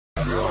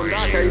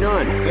Doc, how you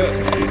doing?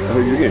 Good. Oh,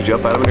 you're gonna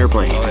jump out of an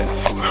airplane. Oh,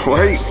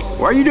 yeah.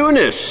 Why are you doing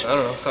this? I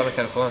don't know. It sounded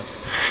kind of fun.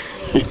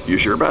 You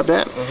sure about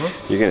that?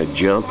 You're gonna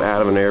jump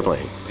out of an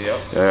airplane. Yep.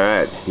 All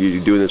right.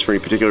 You doing this for any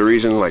particular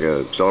reason, like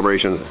a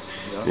celebration?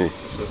 Yeah.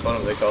 Just for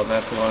fun. They called and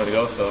asked me wanted to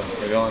go, so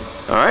we're going.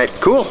 All right.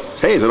 Cool.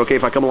 Hey, is it okay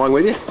if I come along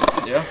with you?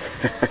 Yeah.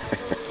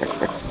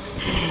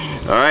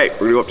 All right.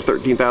 We're gonna go up to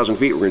 13,000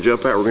 feet. We're gonna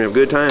jump out. We're gonna have a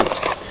good time.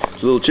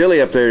 It's a little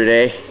chilly up there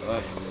today.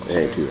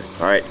 Thank you.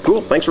 All right.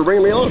 Cool. Thanks for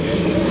bringing me along. Yeah.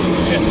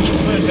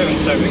 Let's have a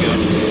second again.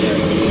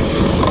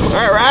 All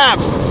right, Rob.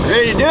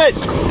 Ready to do it?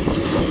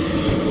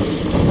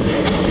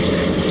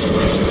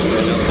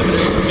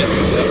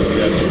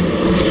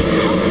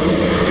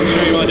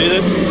 Sure you want to do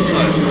this?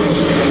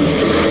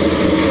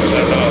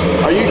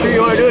 Are you sure you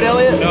want to do it,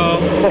 Elliot? No.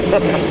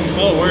 I'm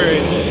a little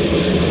worried.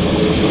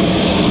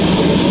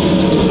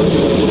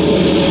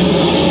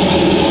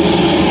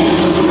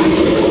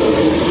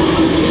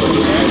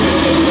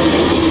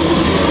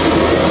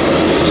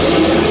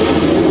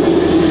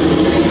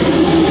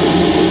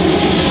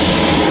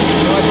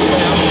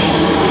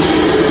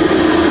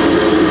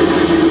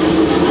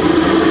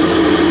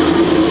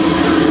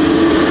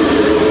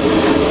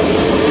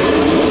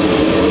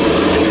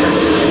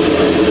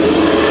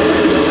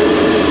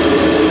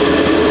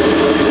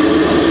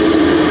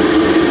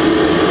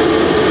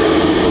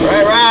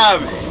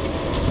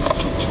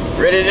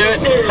 Ready to do it?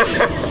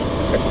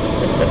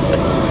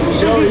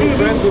 Michelle, are you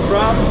friends with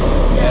Rob?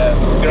 Yeah,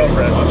 his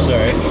girlfriend. I'm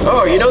sorry.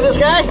 Oh, you know this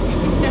guy?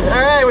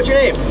 All right, what's your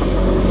name?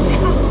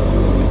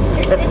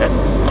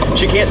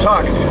 She can't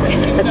talk.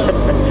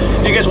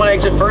 You guys want to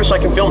exit first so I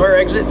can film her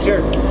exit?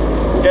 Sure.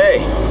 Okay.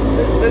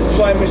 This is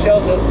why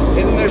Michelle says,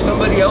 isn't there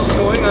somebody else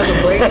going on the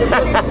plane with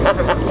us?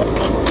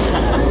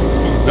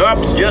 Nope,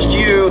 it's just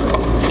you.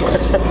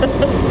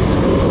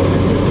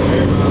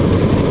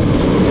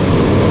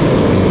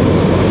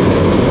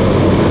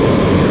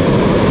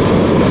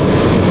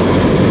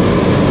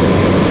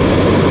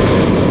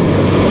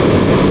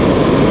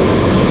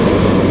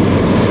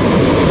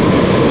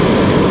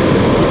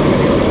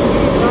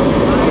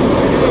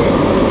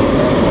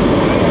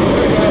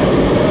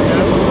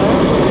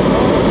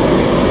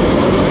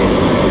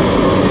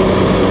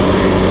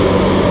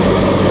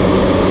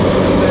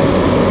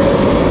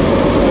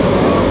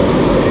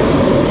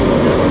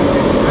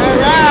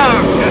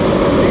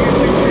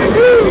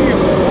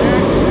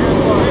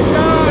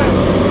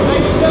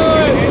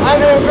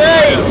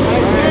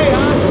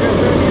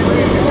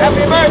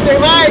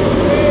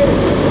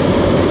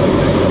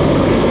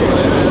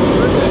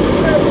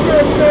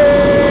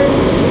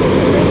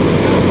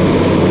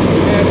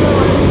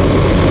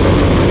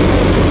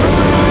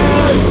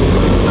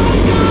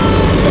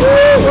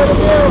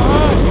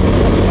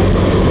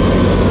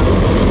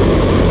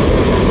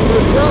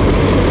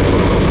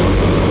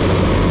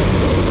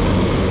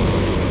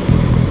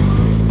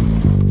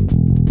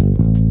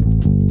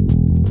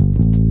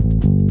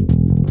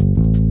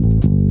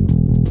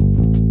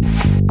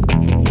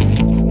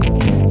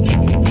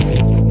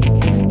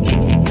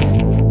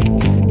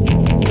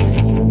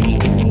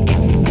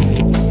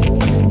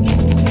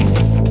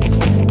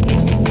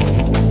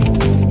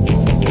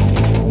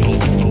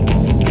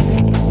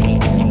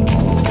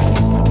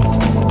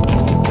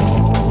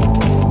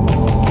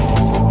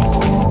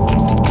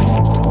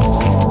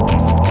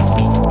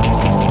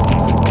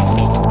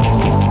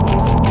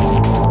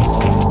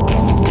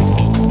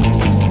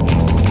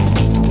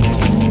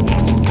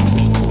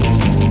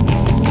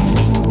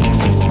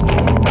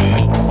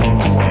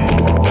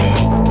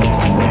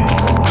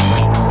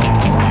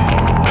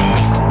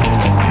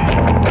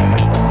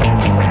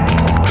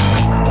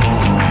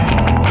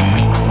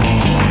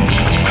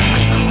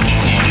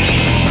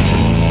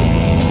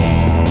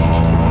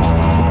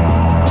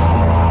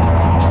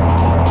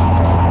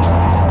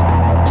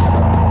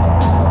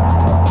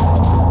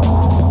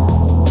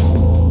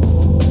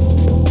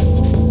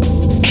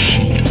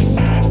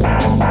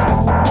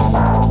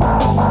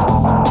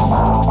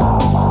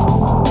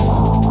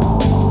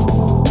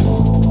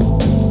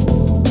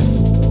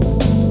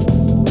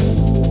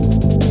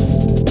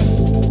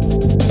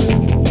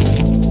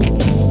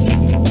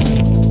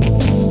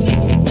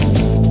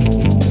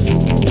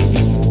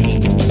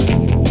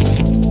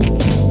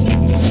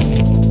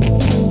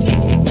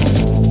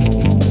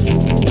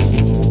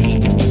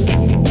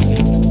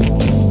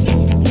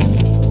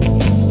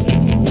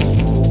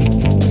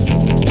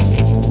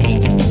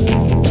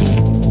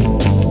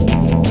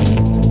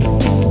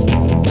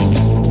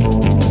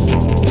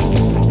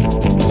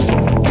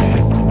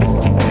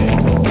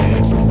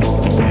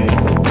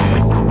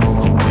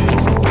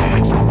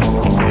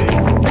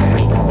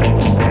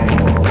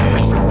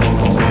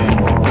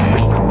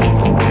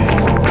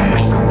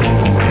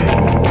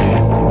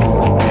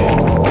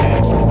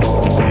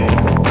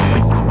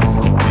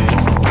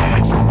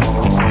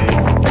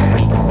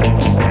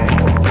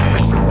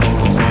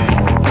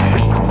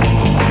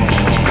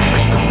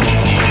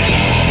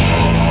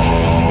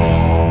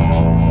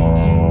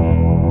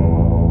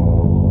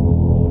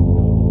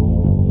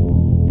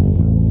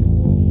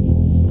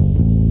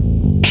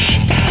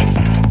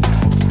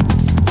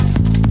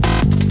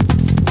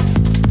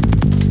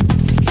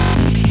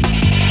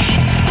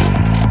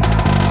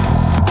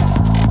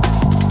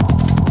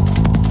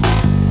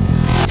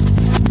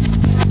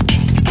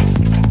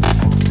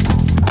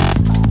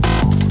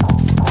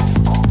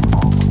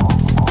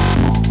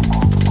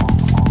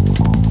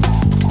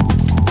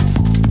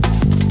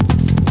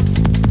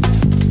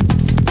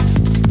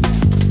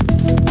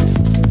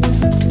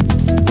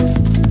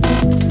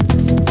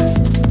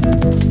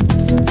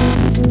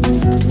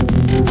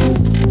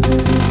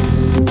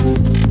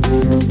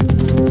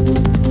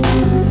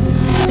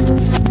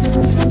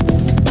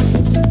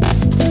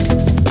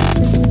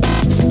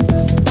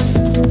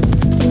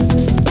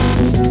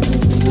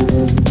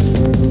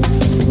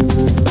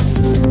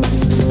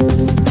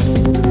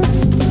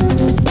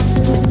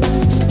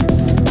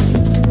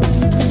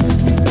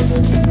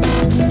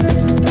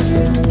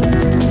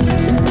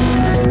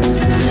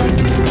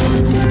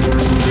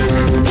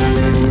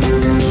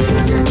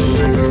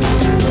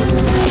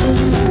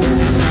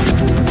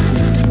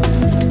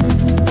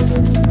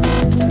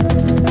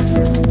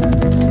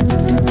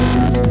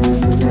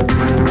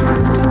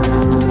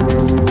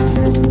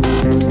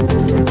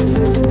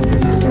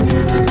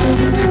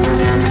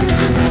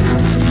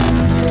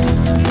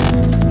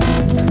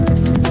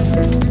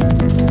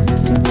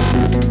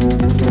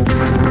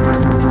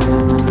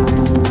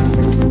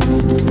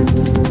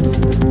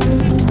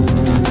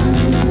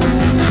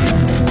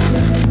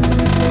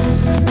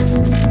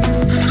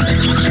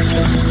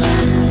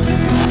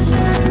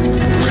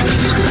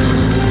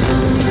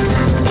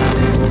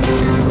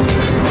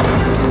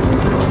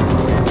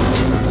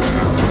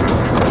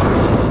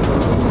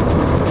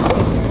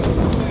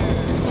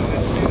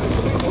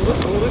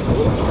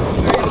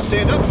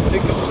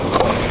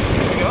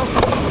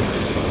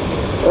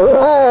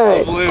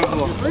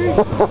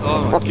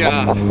 my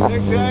god.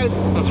 Thanks, guys.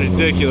 That's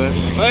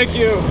ridiculous. Thank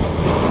you.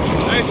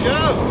 Nice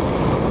job.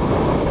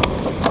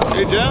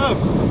 Good job.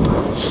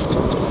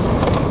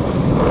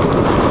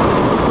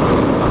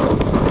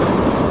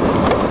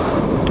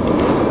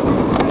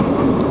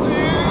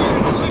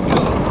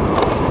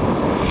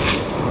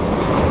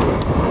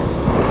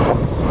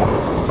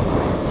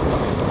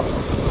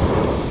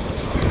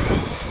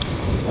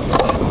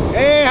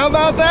 Hey, how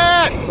about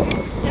that?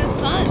 It was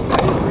fun.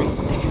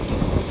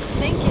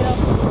 Thank you.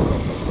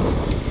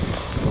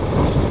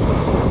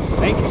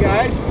 Thank you,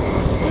 guys.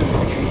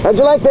 How'd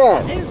you like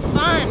that? It was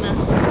fun.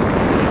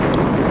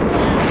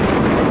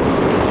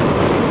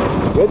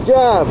 Good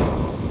job.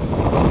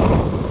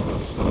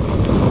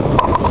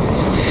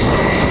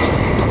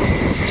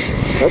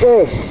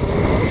 Okay.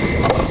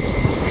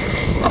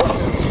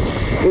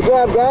 Good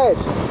job,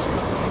 guys.